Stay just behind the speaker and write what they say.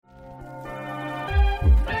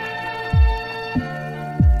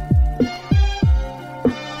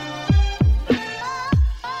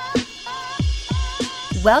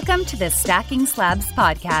Welcome to the Stacking Slabs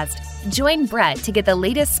podcast. Join Brett to get the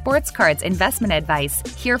latest sports cards investment advice,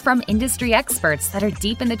 hear from industry experts that are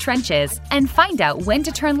deep in the trenches, and find out when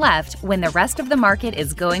to turn left when the rest of the market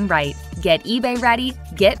is going right. Get eBay ready,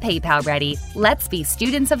 get PayPal ready. Let's be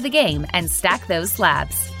students of the game and stack those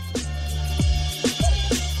slabs.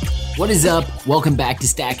 What is up? Welcome back to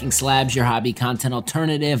Stacking Slabs, your hobby content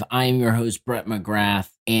alternative. I am your host, Brett McGrath,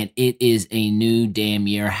 and it is a new damn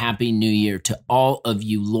year. Happy New Year to all of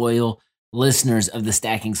you loyal listeners of the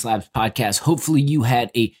Stacking Slabs podcast. Hopefully you had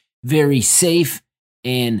a very safe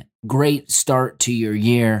and great start to your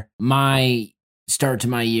year. My start to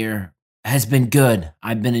my year has been good.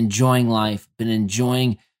 I've been enjoying life, been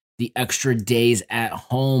enjoying the extra days at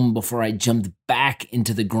home before I jumped back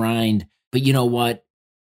into the grind. But you know what?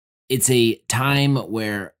 It's a time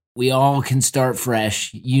where we all can start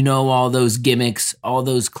fresh. You know, all those gimmicks, all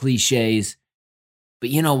those cliches. But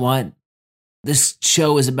you know what? This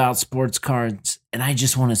show is about sports cards, and I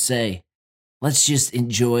just want to say, let's just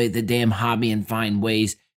enjoy the damn hobby and find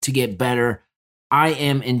ways to get better. I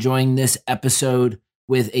am enjoying this episode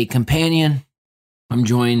with a companion. I'm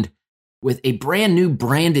joined with a brand new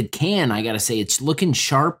branded can. I got to say, it's looking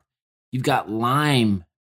sharp. You've got lime,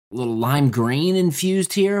 a little lime green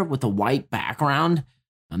infused here with a white background.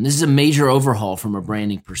 This is a major overhaul from a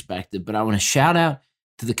branding perspective, but I want to shout out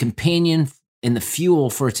to the companion and the fuel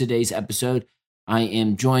for today's episode. I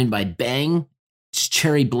am joined by Bang. It's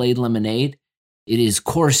Cherry Blade Lemonade. It is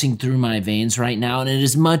coursing through my veins right now, and it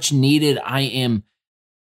is much needed. I am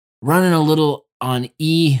running a little on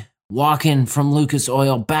E, walking from Lucas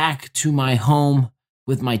Oil back to my home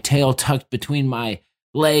with my tail tucked between my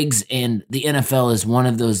legs, and the NFL is one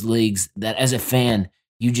of those leagues that as a fan,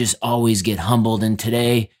 you just always get humbled. And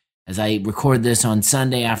today, as I record this on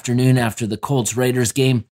Sunday afternoon after the Colts-Raiders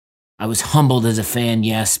game, I was humbled as a fan,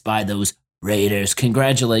 yes, by those Raiders.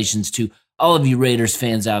 Congratulations to all of you Raiders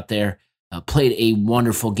fans out there. Played a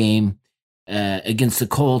wonderful game against the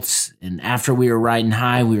Colts, and after we were riding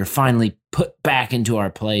high, we were finally put back into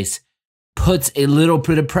our place. Puts a little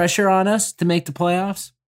bit of pressure on us to make the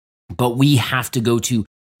playoffs, but we have to go to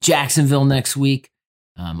Jacksonville next week,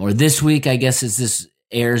 or this week, I guess, as this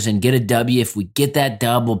airs, and get a W. If we get that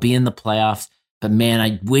dub, we'll be in the playoffs. But man,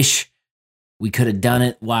 I wish we could have done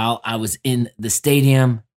it while I was in the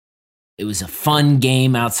stadium. It was a fun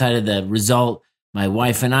game outside of the result. My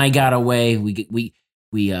wife and I got away. We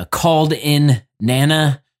called in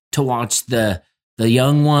Nana to watch the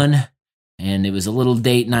young one, and it was a little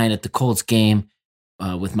date night at the Colts game.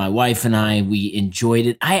 With my wife and I, we enjoyed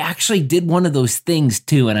it. I actually did one of those things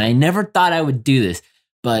too, and I never thought I would do this,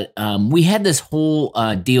 but we had this whole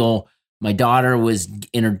deal. My daughter was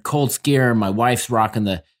in her Colts gear. My wife's rocking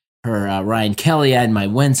her Ryan Kelly. I had my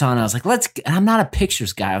Wentz on. I was like, I'm not a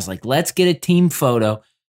pictures guy. I was like, let's get a team photo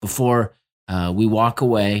before we walk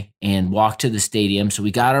away and walk to the stadium. So we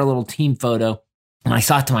got our little team photo, and I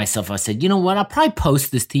thought to myself, I said, you know what? I'll probably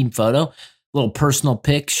post this team photo, a little personal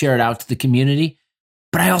pic, share it out to the community.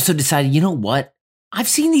 But I also decided, you know what? I've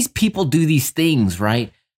seen these people do these things,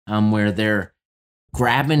 right? Where they're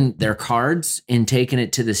grabbing their cards and taking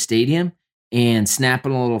it to the stadium and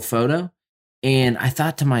snapping a little photo. And I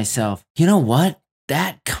thought to myself, you know what?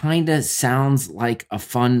 That kind of sounds like a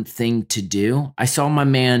fun thing to do. I saw my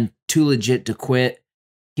man, Too Legit to Quit.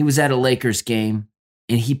 He was at a Lakers game,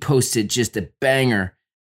 and he posted just a banger.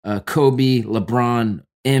 Kobe, LeBron,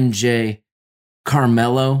 MJ,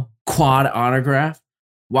 Carmelo, quad autograph.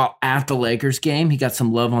 While at the Lakers game, he got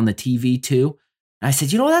some love on the TV too. And I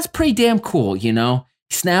said, you know, that's pretty damn cool, you know?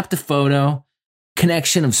 He snapped a photo,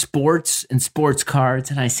 connection of sports and sports cards.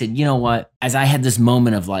 And I said, you know what? As I had this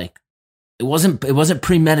moment of like, it wasn't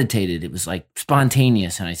premeditated. It was like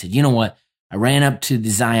spontaneous. And I said, you know what? I ran up to the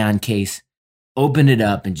Zion case, opened it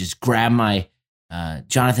up, and just grabbed my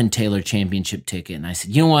Jonathan Taylor championship ticket. And I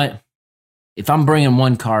said, you know what? If I'm bringing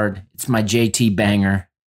one card, it's my JT banger,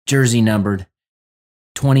 jersey numbered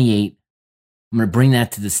 28. I'm going to bring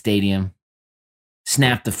that to the stadium,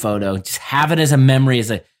 snap the photo, just have it as a memory,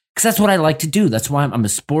 because that's what I like to do. That's why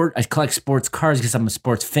I collect sports cards, because I'm a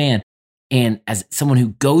sports fan. And as someone who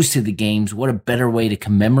goes to the games, what a better way to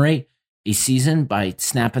commemorate a season by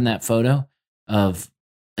snapping that photo of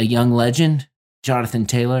a young legend, Jonathan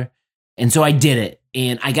Taylor. And so I did it.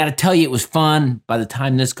 And I got to tell you, it was fun. By the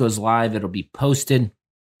time this goes live, it'll be posted.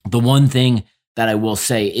 The one thing that I will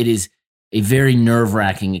say, it is a very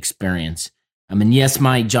nerve-wracking experience. I mean, yes,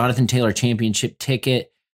 my Jonathan Taylor championship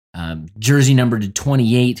ticket, jersey number to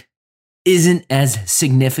 28, isn't as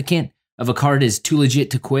significant of a card as Too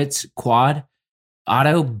Legit to Quit's quad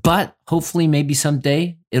auto, but hopefully maybe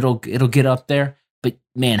someday it'll get up there. But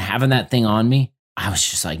man, having that thing on me, I was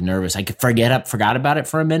just like nervous. I forgot about it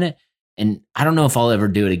for a minute. And I don't know if I'll ever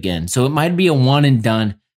do it again. So it might be a one and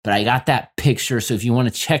done, but I got that picture. So if you want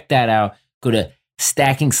to check that out, go to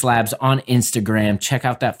Stacking Slabs on Instagram. Check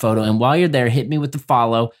out that photo. And while you're there, hit me with the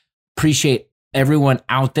follow. Appreciate everyone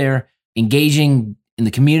out there engaging in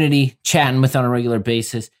the community, chatting with on a regular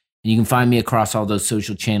basis. And you can find me across all those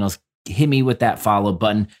social channels. Hit me with that follow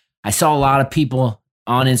button. I saw a lot of people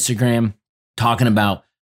on Instagram talking about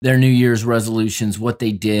their New Year's resolutions, what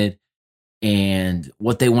they did, and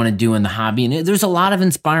what they want to do in the hobby. And there's a lot of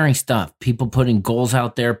inspiring stuff. People putting goals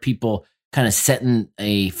out there, people kind of setting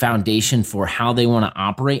a foundation for how they want to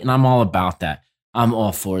operate. And I'm all about that. I'm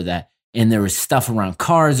all for that. And there was stuff around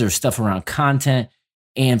cards, there's stuff around content.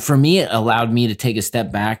 And for me, it allowed me to take a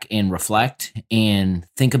step back and reflect and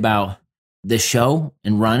think about the show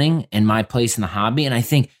and running and my place in the hobby. And I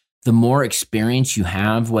think the more experience you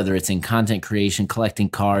have, whether it's in content creation, collecting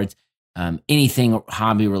cards, anything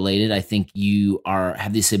hobby related, I think you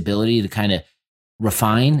have this ability to kind of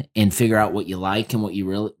refine and figure out what you like and what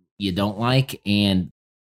you don't like, and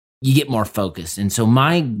you get more focused. And so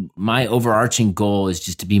my overarching goal is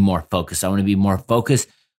just to be more focused. I want to be more focused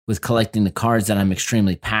with collecting the cards that I'm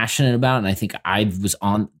extremely passionate about, and I think I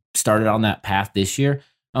started on that path this year.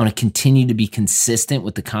 I want to continue to be consistent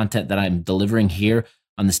with the content that I'm delivering here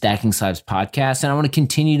on the Stacking Slabs podcast. And I want to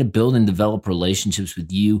continue to build and develop relationships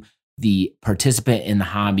with you, the participant in the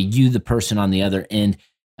hobby, you, the person on the other end,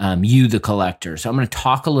 you, the collector. So I'm going to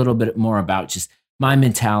talk a little bit more about just my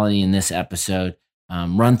mentality in this episode,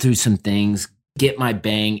 run through some things, get my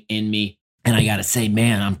bang in me. And I got to say,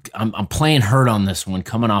 man, I'm playing hurt on this one,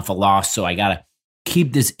 coming off a loss. So I got to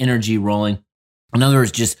keep this energy rolling. In other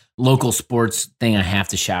words, just local sports thing I have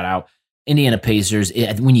to shout out. Indiana Pacers,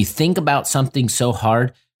 when you think about something so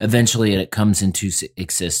hard, eventually it comes into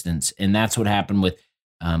existence. And that's what happened with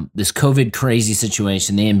this COVID crazy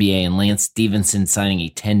situation, the NBA, and Lance Stephenson signing a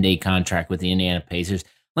 10-day contract with the Indiana Pacers.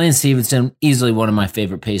 Lance Stephenson, easily one of my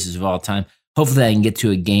favorite Pacers of all time. Hopefully I can get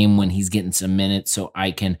to a game when he's getting some minutes so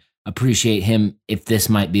I can appreciate him if this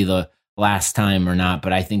might be the last time or not.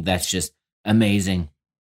 But I think that's just amazing.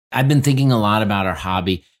 I've been thinking a lot about our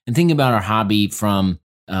hobby and thinking about our hobby from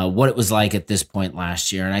what it was like at this point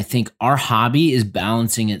last year. And I think our hobby is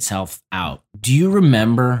balancing itself out. Do you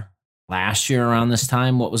remember last year around this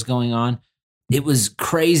time what was going on? It was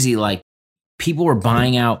crazy. Like, people were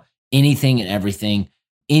buying out anything and everything.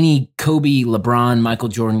 Any Kobe, LeBron, Michael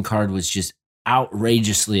Jordan card was just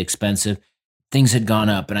outrageously expensive. Things had gone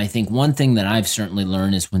up. And I think one thing that I've certainly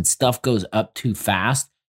learned is when stuff goes up too fast,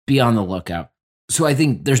 be on the lookout. So I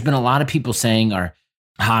think there's been a lot of people saying our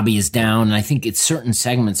hobby is down. And I think it's certain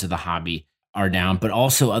segments of the hobby are down, but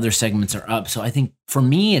also other segments are up. So I think for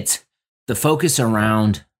me, it's the focus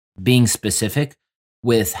around being specific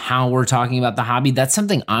with how we're talking about the hobby. That's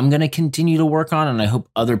something I'm going to continue to work on. And I hope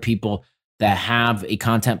other people that have a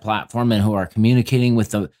content platform and who are communicating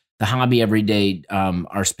with the hobby every day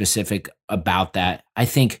are specific about that. I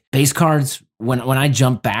think base cards, when I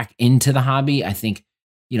jump back into the hobby, I think,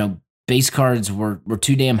 base cards were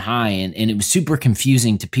too damn high, and it was super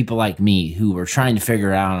confusing to people like me who were trying to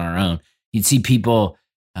figure it out on our own. You'd see people,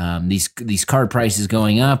 these card prices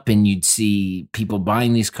going up, and you'd see people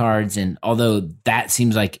buying these cards. And although that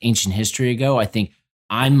seems like ancient history ago, I think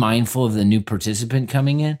I'm mindful of the new participant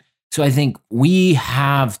coming in. So I think we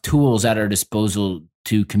have tools at our disposal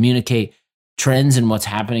to communicate trends and what's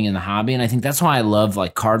happening in the hobby. And I think that's why I love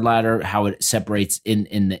like Card Ladder, how it separates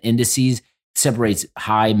in the indices, separates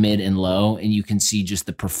high, mid, and low. And you can see just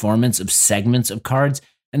the performance of segments of cards.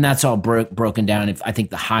 And that's all broken down. If I think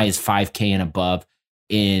the high is 5K and above.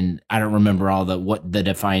 I don't remember all the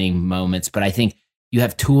defining moments, but I think you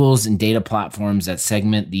have tools and data platforms that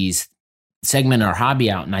segment our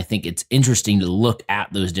hobby out. And I think it's interesting to look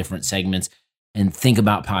at those different segments and think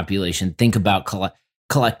about population, think about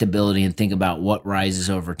collectability, and think about what rises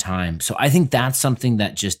over time. So I think that's something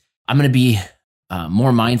that just I'm going to be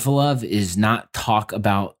more mindful of, is not talk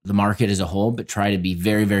about the market as a whole, but try to be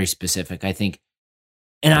very, very specific. I think,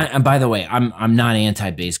 and by the way, I'm not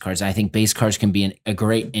anti-base cards. I think base cards can be a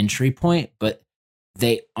great entry point, but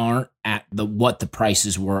they aren't at what the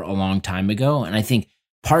prices were a long time ago. And I think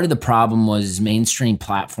part of the problem was mainstream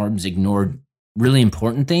platforms ignored really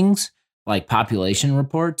important things like population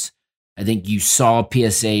reports. I think you saw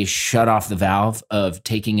PSA shut off the valve of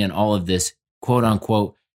taking in all of this quote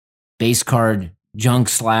unquote base card junk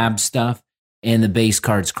slab stuff, and the base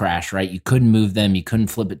cards crash, right? You couldn't move them. You couldn't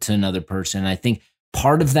flip it to another person. I think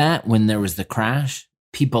part of that, when there was the crash,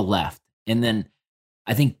 people left. And then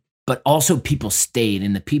I think, but also people stayed,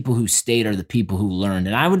 and the people who stayed are the people who learned.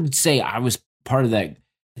 And I would say I was part of that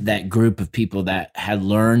that group of people that had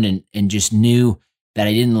learned and just knew that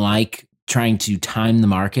I didn't like trying to time the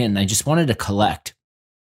market, and I just wanted to collect.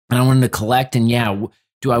 And I wanted to collect, and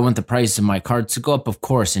do I want the price of my cards to go up? Of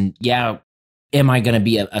course. And am I going to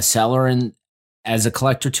be a seller and as a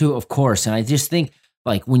collector too? Of course. And I just think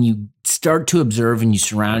like when you start to observe and you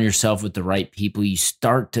surround yourself with the right people, you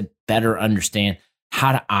start to better understand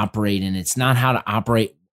how to operate. And it's not how to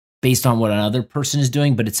operate based on what another person is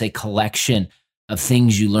doing, but it's a collection of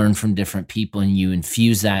things you learn from different people, and you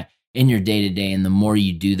infuse that in your day to day. And the more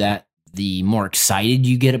you do that, the more excited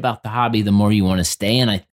you get about the hobby, the more you want to stay.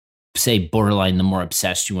 And I say borderline, the more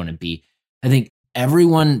obsessed you want to be. I think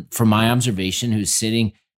everyone, from my observation, who's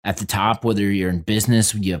sitting at the top, whether you're in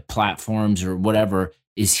business, you have platforms or whatever,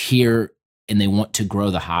 is here and they want to grow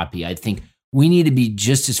the hobby. I think we need to be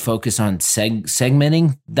just as focused on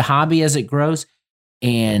segmenting the hobby as it grows.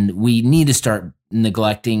 And we need to start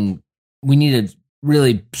neglecting, we need to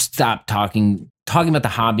really stop talking about the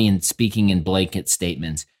hobby and speaking in blanket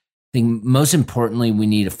statements. I think most importantly, we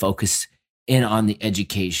need to focus in on the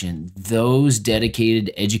education. Those dedicated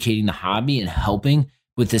to educating the hobby and helping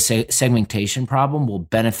with the segmentation problem will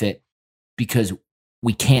benefit, because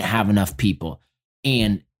we can't have enough people.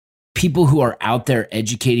 And people who are out there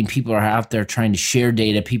educating, people are out there trying to share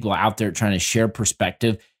data, people are out there trying to share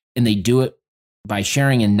perspective, and they do it by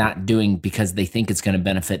sharing and not doing because they think it's going to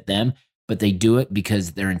benefit them, but they do it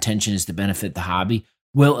because their intention is to benefit the hobby,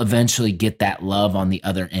 will eventually get that love on the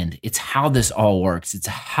other end. It's how this all works.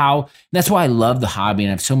 That's why I love the hobby and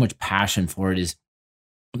I have so much passion for it, is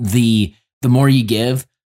the more you give,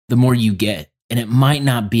 the more you get. And it might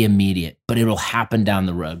not be immediate, but it'll happen down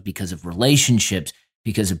the road because of relationships,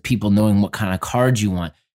 because of people knowing what kind of cards you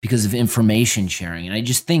want, because of information sharing. And I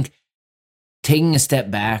just think taking a step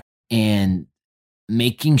back and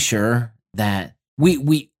making sure that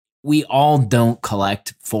we all don't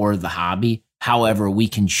collect for the hobby. However, we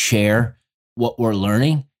can share what we're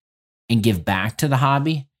learning and give back to the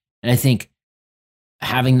hobby. And I think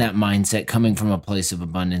having that mindset coming from a place of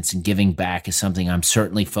abundance and giving back is something I'm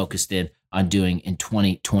certainly focused on doing in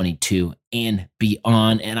 2022 and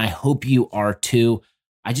beyond. And I hope you are too.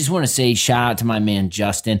 I just want to say shout out to my man,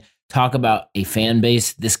 Justin. Talk about a fan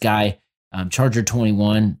base. This guy,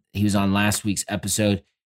 Charger21, he was on last week's episode.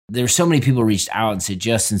 There's so many people reached out and said,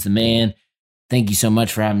 Justin's the man. Thank you so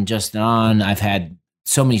much for having Justin on. I've had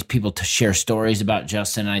so many people to share stories about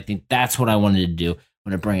Justin. And I think that's what I wanted to do. I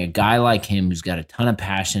want to bring a guy like him who's got a ton of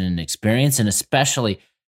passion and experience. And especially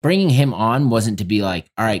bringing him on wasn't to be like,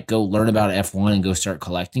 all right, go learn about F1 and go start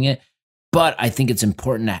collecting it. But I think it's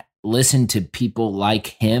important to listen to people like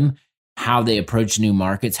him, how they approach new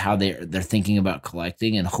markets, how they're thinking about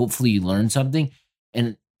collecting, and hopefully you learn something.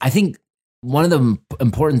 And I think one of the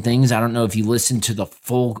important things, I don't know if you listened to the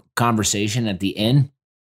full conversation at the end,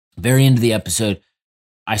 very end of the episode,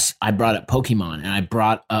 I brought up Pokemon, and I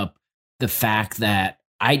brought up the fact that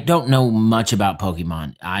I don't know much about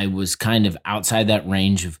Pokemon. I was kind of outside that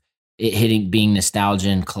range of it being nostalgia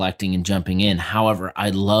and collecting and jumping in. However,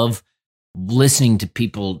 I love listening to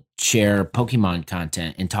people share Pokemon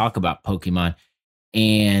content and talk about Pokemon.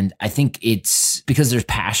 And I think it's because there's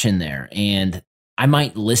passion there. And I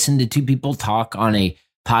might listen to two people talk on a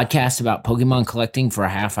podcast about Pokemon collecting for a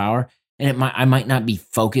half hour, and I might not be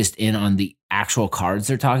focused in on the actual cards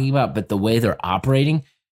they're talking about, but the way they're operating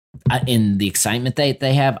and the excitement that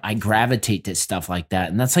they have, I gravitate to stuff like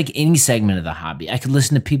that. And that's like any segment of the hobby. I could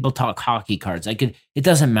listen to people talk hockey cards. It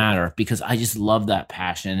doesn't matter, because I just love that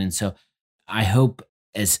passion. And so I hope,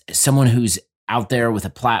 as someone who's out there with a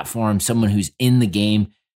platform, someone who's in the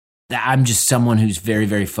game, that I'm just someone who's very,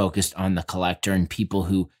 very focused on the collector and people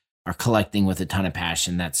who are collecting with a ton of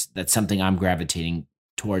passion. That's something I'm gravitating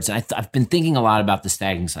towards. I've been thinking a lot about the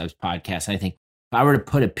Stacking Slabs podcast. I think if I were to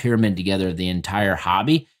put a pyramid together of the entire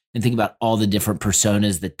hobby and think about all the different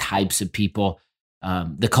personas, the types of people,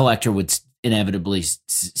 the collector would inevitably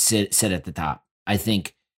sit at the top. I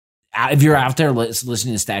think if you're out there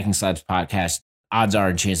listening to Stacking Slabs podcast, odds are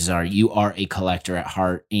and chances are you are a collector at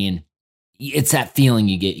heart, and it's that feeling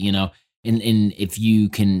you get, and if you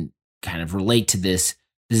can kind of relate to this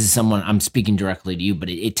is someone, I'm speaking directly to you, but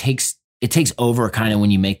it takes over kind of when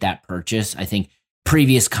you make that purchase. I think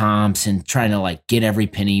previous comps and trying to like get every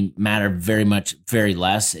penny matter very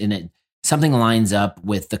less. And something lines up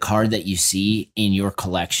with the card that you see in your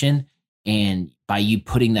collection. And by you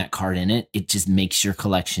putting that card in it, it just makes your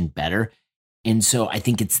collection better. And so I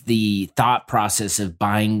think it's the thought process of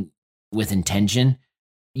buying with intention.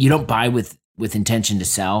 You don't buy with intention to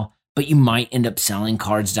sell, but you might end up selling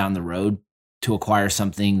cards down the road to acquire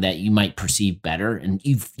something that you might perceive better. And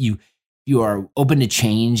you are open to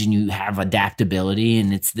change and you have adaptability,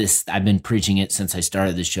 and it's this, I've been preaching it since I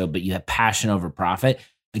started the show, but you have passion over profit.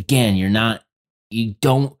 Again,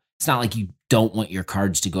 it's not like you don't want your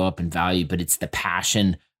cards to go up in value, but it's the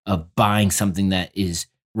passion of buying something that is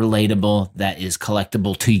relatable, that is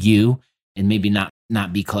collectible to you, and maybe not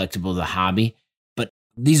be collectible to the hobby. But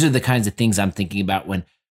these are the kinds of things I'm thinking about when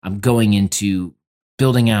I'm going into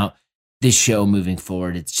building out this show moving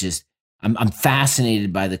forward. It's just, I'm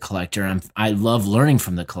fascinated by the collector. I love learning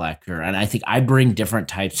from the collector. And I think I bring different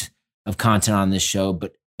types of content on this show,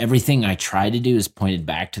 but everything I try to do is pointed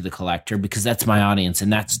back to the collector because that's my audience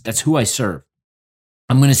and that's who I serve.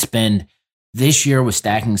 I'm going to spend this year with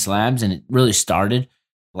Stacking Slabs, and it really started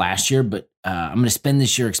last year, but I'm going to spend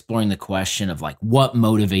this year exploring the question of like what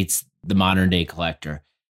motivates the modern day collector.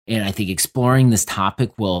 And I think exploring this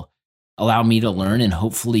topic will allow me to learn, and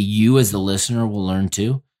hopefully you as the listener will learn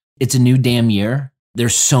too. It's a new damn year.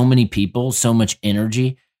 There's so many people, so much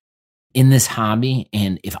energy in this hobby.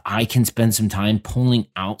 And if I can spend some time pulling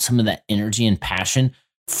out some of that energy and passion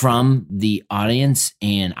from the audience,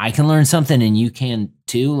 and I can learn something and you can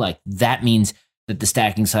too, like that means that the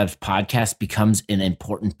Stacking Slabs podcast becomes an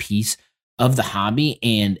important piece of the hobby.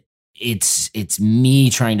 And it's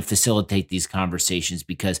me trying to facilitate these conversations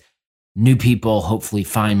because new people hopefully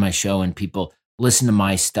find my show and people listen to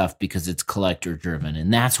my stuff because it's collector driven.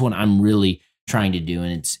 And that's what I'm really trying to do.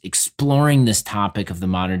 And it's exploring this topic of the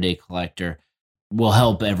modern day collector will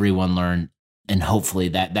help everyone learn. And hopefully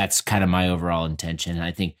that's kind of my overall intention. And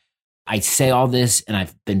I think I say all this and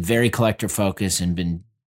I've been very collector focused and been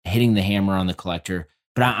hitting the hammer on the collector,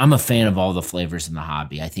 but I'm a fan of all the flavors in the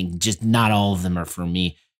hobby. I think just not all of them are for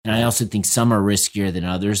me. And I also think some are riskier than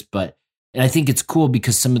others, and I think it's cool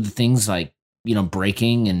because some of the things like,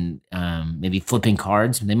 breaking and maybe flipping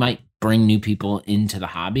cards, they might bring new people into the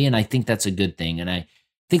hobby. And I think that's a good thing. And I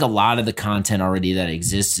think a lot of the content already that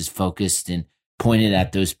exists is focused and pointed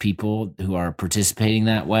at those people who are participating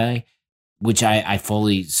that way, which I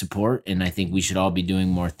fully support. And I think we should all be doing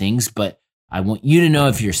more things. But I want you to know,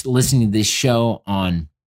 if you're listening to this show on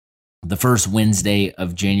the first Wednesday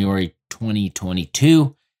of January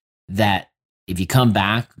 2022, that if you come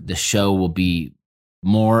back, the show will be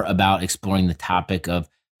more about exploring the topic of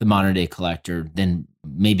the modern day collector than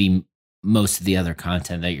maybe most of the other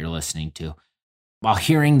content that you're listening to. While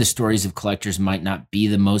hearing the stories of collectors might not be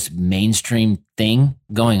the most mainstream thing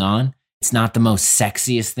going on, it's not the most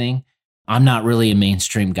sexiest thing. I'm not really a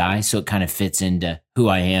mainstream guy, so it kind of fits into who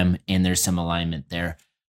I am, and there's some alignment there.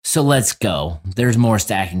 So let's go. There's more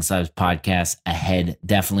Stacking Slabs podcasts ahead,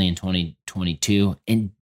 definitely in 2022.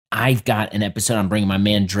 And I've got an episode. I'm bringing my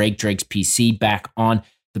man Drake's PC back on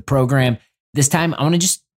the program. This time, I'm going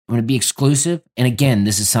to be exclusive. And again,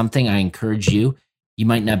 this is something I encourage you. You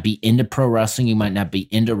might not be into pro wrestling. You might not be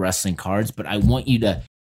into wrestling cards, but I want you to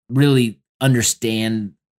really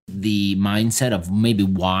understand the mindset of maybe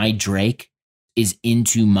why Drake is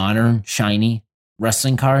into modern, shiny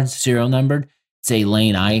wrestling cards, serial numbered. It's a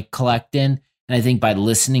lane I collect in. And I think by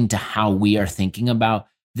listening to how we are thinking about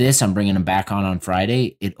this, I'm bringing them back on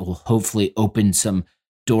Friday. It will hopefully open some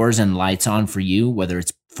doors and lights on for you, whether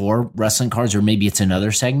it's for wrestling cards or maybe it's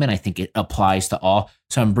another segment. I think it applies to all.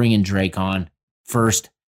 So I'm bringing Drake on, first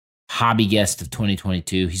hobby guest of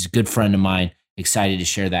 2022. He's a good friend of mine. Excited to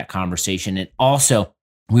share that conversation. And also,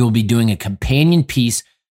 we will be doing a companion piece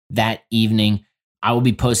that evening. I will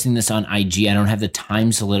be posting this on IG. I don't have the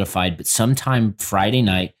time solidified, but sometime Friday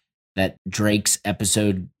night that Drake's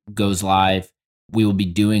episode goes live, we will be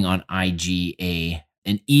doing on IG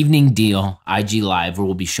an evening deal, IG Live, where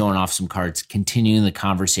we'll be showing off some cards, continuing the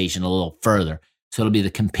conversation a little further. So it'll be the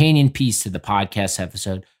companion piece to the podcast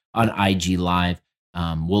episode on IG Live.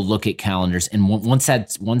 We'll look at calendars, and once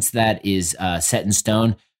that is set in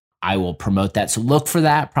stone, I will promote that. So look for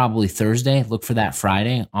that probably Thursday. Look for that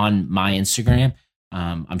Friday on my Instagram.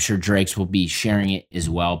 I'm sure Drake's will be sharing it as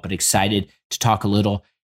well. But excited to talk a little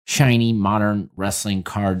shiny modern wrestling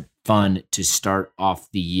card fun to start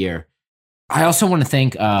off the year. I also want to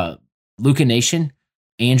thank Luca Nation,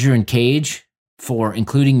 Andrew and Cage for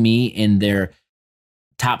including me in their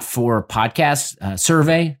top 4 podcast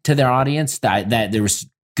survey to their audience. That there was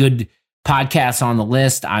good podcasts on the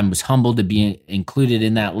list. I was humbled to be included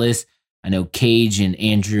in that list. I know Cage and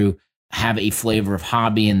Andrew have a flavor of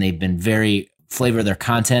hobby, and they've been flavor of their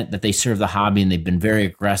content that they serve the hobby, and they've been very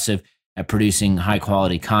aggressive at producing high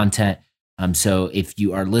quality content. So if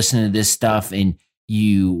you are listening to this stuff and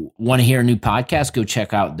you want to hear a new podcast, go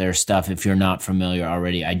check out their stuff. If you're not familiar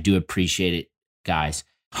already, I do appreciate it, guys.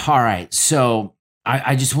 All right. So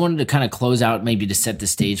I just wanted to kind of close out, maybe to set the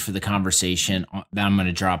stage for the conversation that I'm going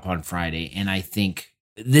to drop on Friday. And I think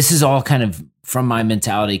this is all kind of from my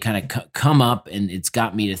mentality kind of come up, and it's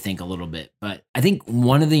got me to think a little bit. But I think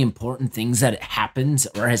one of the important things that happens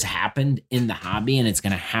or has happened in the hobby, and it's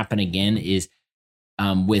going to happen again, is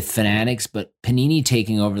with Fanatics, but Panini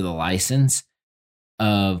taking over the license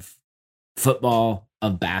of football,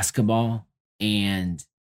 of basketball, and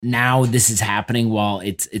now this is happening while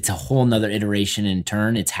it's a whole nother iteration in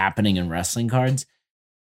turn. It's happening in wrestling cards.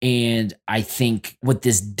 And I think what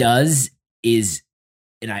this does is,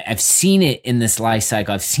 and I've seen it in this life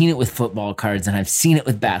cycle, I've seen it with football cards and I've seen it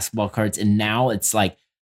with basketball cards. And now it's like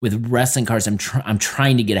with wrestling cards, I'm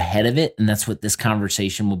trying to get ahead of it. And that's what this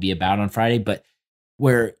conversation will be about on Friday. But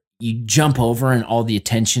where you jump over and all the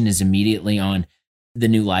attention is immediately on the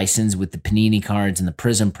new license with the Panini cards and the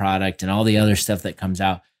Prism product and all the other stuff that comes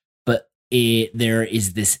out. But there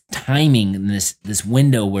is this timing and this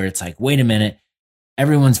window where it's like, wait a minute,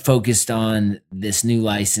 everyone's focused on this new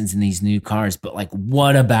license and these new cards, but like,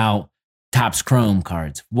 what about Topps Chrome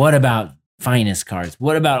cards? What about Finest cards?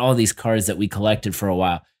 What about all these cards that we collected for a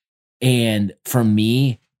while? And for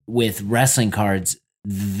me, with wrestling cards,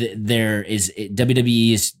 there is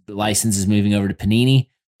WWE's license is moving over to Panini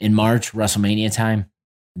in March, WrestleMania time.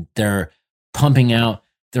 They're pumping out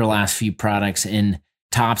their last few products, and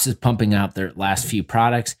Topps is pumping out their last few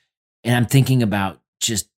products. And I'm thinking about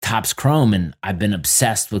just Topps Chrome, and I've been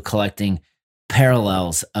obsessed with collecting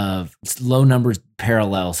parallels of low numbers,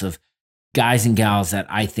 parallels of guys and gals that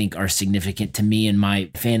I think are significant to me and my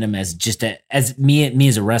fandom as me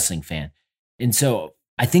as a wrestling fan. And so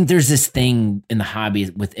I think there's this thing in the hobby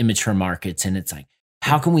with immature markets, and it's like,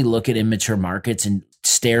 how can we look at immature markets and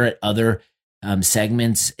stare at other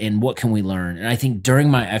segments, and what can we learn? And I think during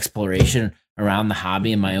my exploration around the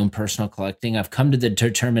hobby and my own personal collecting, I've come to the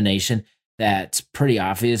determination that's pretty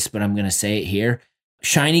obvious, but I'm going to say it here.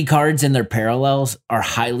 Shiny cards and their parallels are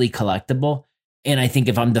highly collectible. And I think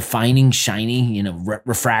if I'm defining shiny,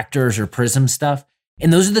 refractors or prism stuff,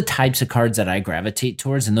 and those are the types of cards that I gravitate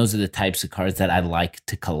towards, and those are the types of cards that I like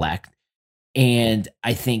to collect. And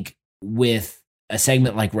I think with a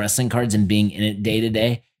segment like wrestling cards and being in it day to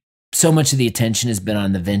day, so much of the attention has been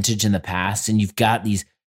on the vintage in the past, and you've got these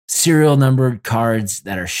serial numbered cards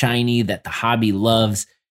that are shiny, that the hobby loves,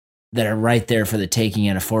 that are right there for the taking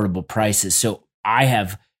at affordable prices. So I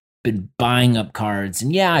have been buying up cards,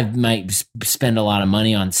 and yeah, I might spend a lot of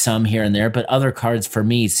money on some here and there, but other cards for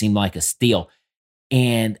me seem like a steal.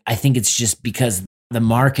 And I think it's just because the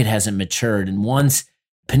market hasn't matured. And once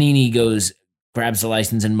Panini grabs the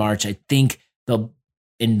license in March, I think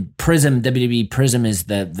in Prism, WWE Prism is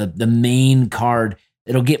the main card.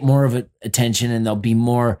 It'll get more of attention, and there'll be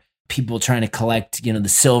more people trying to collect, the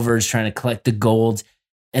silvers, trying to collect the golds.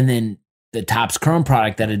 And then the Topps Chrome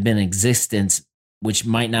product that had been in existence, which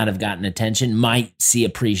might not have gotten attention, might see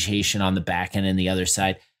appreciation on the back end and the other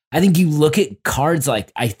side. I think you look at cards like,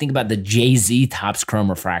 I think about the Jay-Z Topps Chrome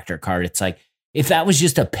Refractor card. It's like, if that was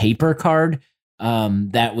just a paper card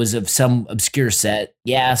that was of some obscure set,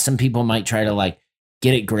 yeah, some people might try to like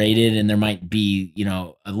get it graded, and there might be,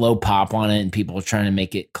 a low pop on it and people are trying to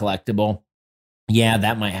make it collectible. Yeah,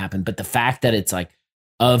 that might happen. But the fact that it's like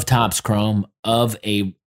of Topps Chrome, of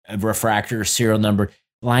a refractor serial number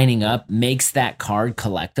lining up, makes that card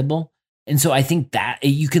collectible. And so I think that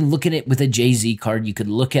you can look at it with a Jay-Z card. You could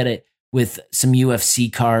look at it with some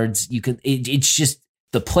UFC cards. It's just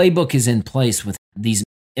the playbook is in place with these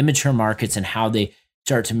immature markets and how they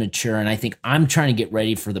start to mature. And I think I'm trying to get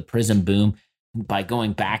ready for the Prism boom by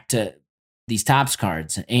going back to these Topps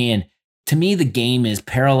cards. And to me, the game is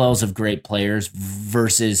parallels of great players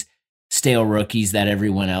versus stale rookies that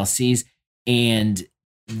everyone else sees. And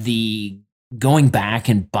the going back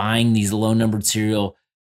and buying these low numbered serial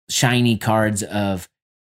shiny cards of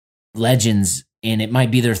legends, and it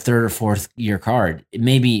might be their third or fourth year card. It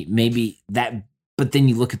maybe that, but then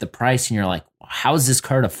you look at the price and you're like, how is this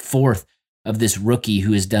card a fourth of this rookie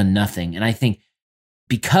who has done nothing? And I think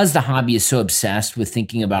because the hobby is so obsessed with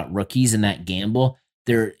thinking about rookies and that gamble,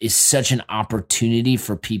 there is such an opportunity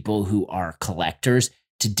for people who are collectors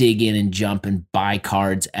to dig in and jump and buy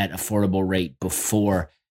cards at affordable rate before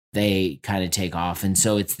they kind of take off. And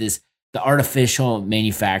so it's the artificial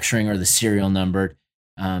manufacturing or the serial numbered.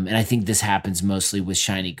 And I think this happens mostly with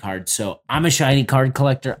shiny cards. So I'm a shiny card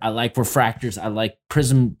collector. I like refractors. I like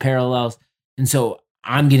Prism parallels. And so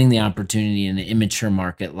I'm getting the opportunity in the immature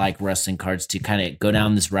market like wrestling cards to kind of go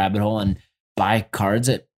down this rabbit hole and buy cards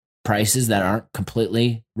at prices that aren't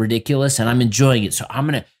completely ridiculous. And I'm enjoying it. So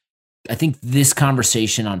I think this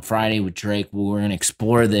conversation on Friday with Drake, we're going to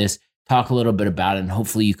explore this, talk a little bit about it, and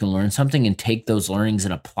hopefully you can learn something and take those learnings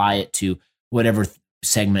and apply it to whatever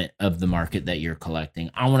segment of the market that you're collecting.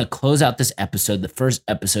 I want to close out this episode, the first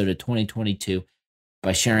episode of 2022,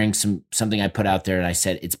 by sharing something I put out there. And I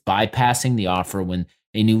said, it's bypassing the offer when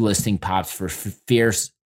a new listing pops for fear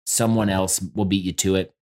someone else will beat you to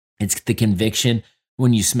it. It's the conviction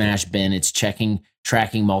when you smash bin. It's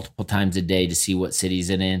tracking multiple times a day to see what cities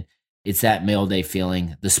it in. It's that mail day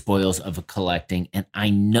feeling, the spoils of collecting. And I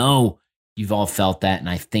know you've all felt that. And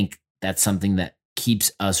I think that's something that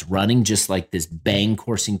keeps us running, just like this bang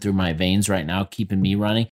coursing through my veins right now, keeping me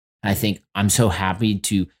running. I think I'm so happy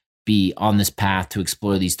to be on this path to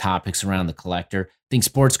explore these topics around the collector. I think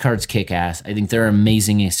sports cards kick ass. I think they're an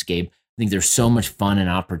amazing escape. I think there's so much fun and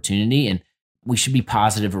opportunity, and we should be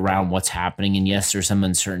positive around what's happening. And yes, there's some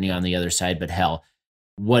uncertainty on the other side, but hell,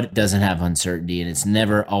 what doesn't have uncertainty? And it's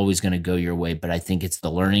never always going to go your way. But I think it's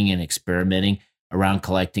the learning and experimenting around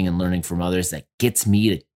collecting and learning from others that gets me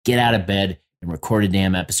to get out of bed and record a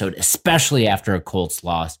damn episode, especially after a Colts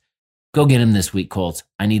loss. Go get him this week, Colts.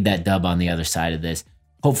 I need that dub on the other side of this.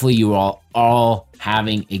 Hopefully you all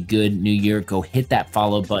having a good new year. Go hit that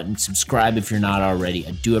follow button. Subscribe if you're not already.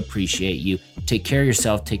 I do appreciate you. Take care of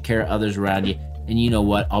yourself. Take care of others around you. And you know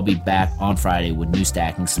what? I'll be back on Friday with new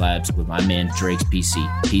Stacking Slabs with my man Drake's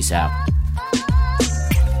PC. Peace out.